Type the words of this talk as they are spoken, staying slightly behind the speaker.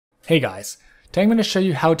Hey guys, today I'm going to show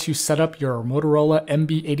you how to set up your Motorola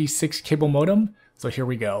MB86 cable modem, so here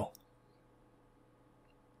we go.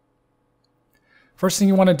 First thing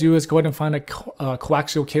you want to do is go ahead and find a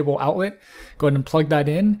coaxial cable outlet. Go ahead and plug that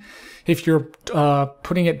in. If you're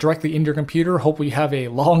putting it directly into your computer, hopefully you have a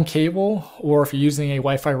long cable, or if you're using a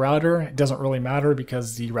Wi-Fi router, it doesn't really matter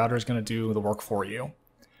because the router is going to do the work for you.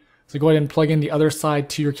 So go ahead and plug in the other side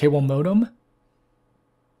to your cable modem.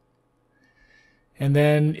 And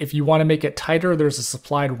then if you want to make it tighter, there's a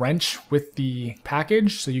supplied wrench with the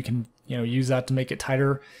package, so you can use that to make it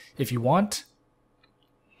tighter if you want.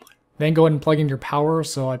 Then go ahead and plug in your power.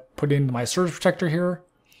 So I put in my surge protector here,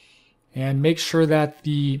 and make sure that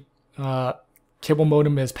the cable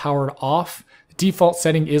modem is powered off. The default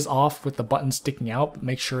setting is off with the button sticking out, but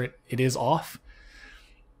make sure it is off.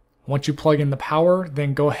 Once you plug in the power,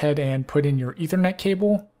 then go ahead and put in your Ethernet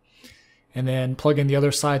cable, and then plug in the other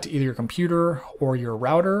side to either your computer or your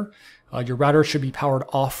router. Your router should be powered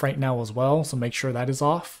off right now as well, so make sure that is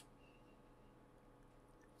off.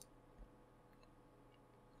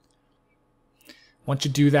 Once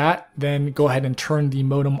you do that, then go ahead and turn the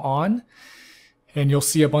modem on, and you'll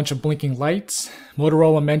see a bunch of blinking lights.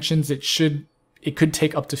 Motorola mentions it could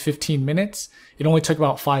take up to 15 minutes. It only took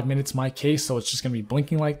about 5 minutes in my case, so it's just going to be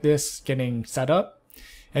blinking like this, getting set up.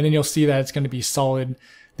 And then you'll see that it's going to be solid.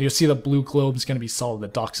 You'll see the blue globe is going to be solid, the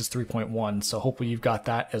DOCSIS 3.1, so hopefully you've got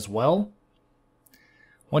that as well.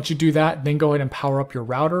 Once you do that, then go ahead and power up your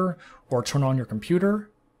router or turn on your computer.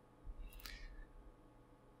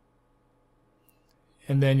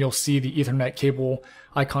 And then you'll see the Ethernet cable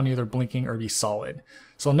icon either blinking or be solid.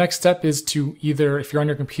 So next step is to either, if you're on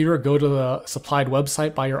your computer, go to the supplied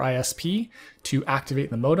website by your ISP to activate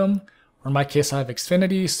the modem. Or in my case, I have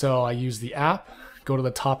Xfinity, so I use the app. Go to the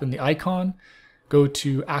top in the icon, go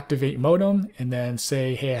to activate modem, and then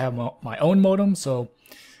say, hey, I have my own modem, so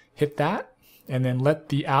hit that, and then let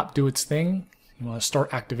the app do its thing. You want to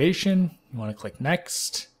start activation, you want to click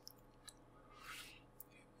next,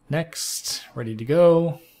 ready to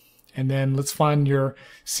go, and then let's find your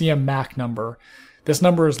CM MAC number. This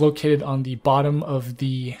number is located on the bottom of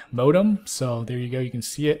the modem, so there you go, you can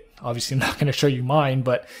see it. Obviously I'm not going to show you mine,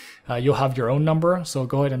 but you'll have your own number, so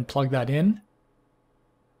go ahead and plug that in.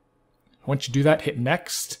 Once you do that, hit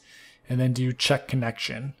next, and then do check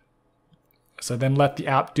connection. So then let the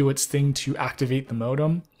app do its thing to activate the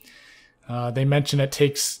modem. They mention it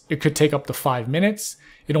could take up to 5 minutes.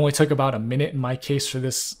 It only took about a minute in my case for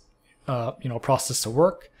this process to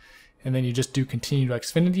work. And then you just do continue to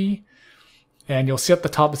Xfinity, and you'll see at the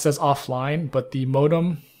top it says offline, but the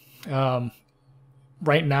modem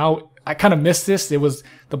right now, I kind of missed this.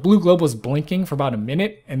 The blue globe was blinking for about a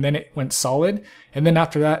minute, and then it went solid. And then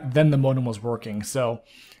after that, then the modem was working. So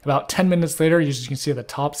about 10 minutes later, you can see at the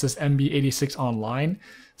top says MB86 online.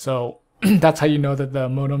 So that's how you know that the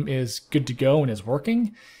modem is good to go and is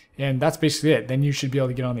working. And that's basically it. Then you should be able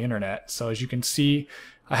to get on the internet. So as you can see,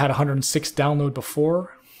 I had 106 download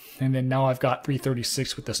before, and then now I've got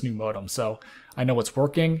 336 with this new modem. So I know it's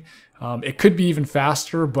working. It could be even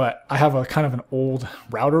faster, but I have a kind of an old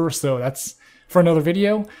router, so that's for another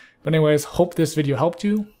video. But anyways, hope this video helped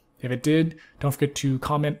you. If it did, don't forget to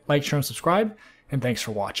comment, like, share, and subscribe, and thanks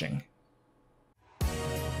for watching.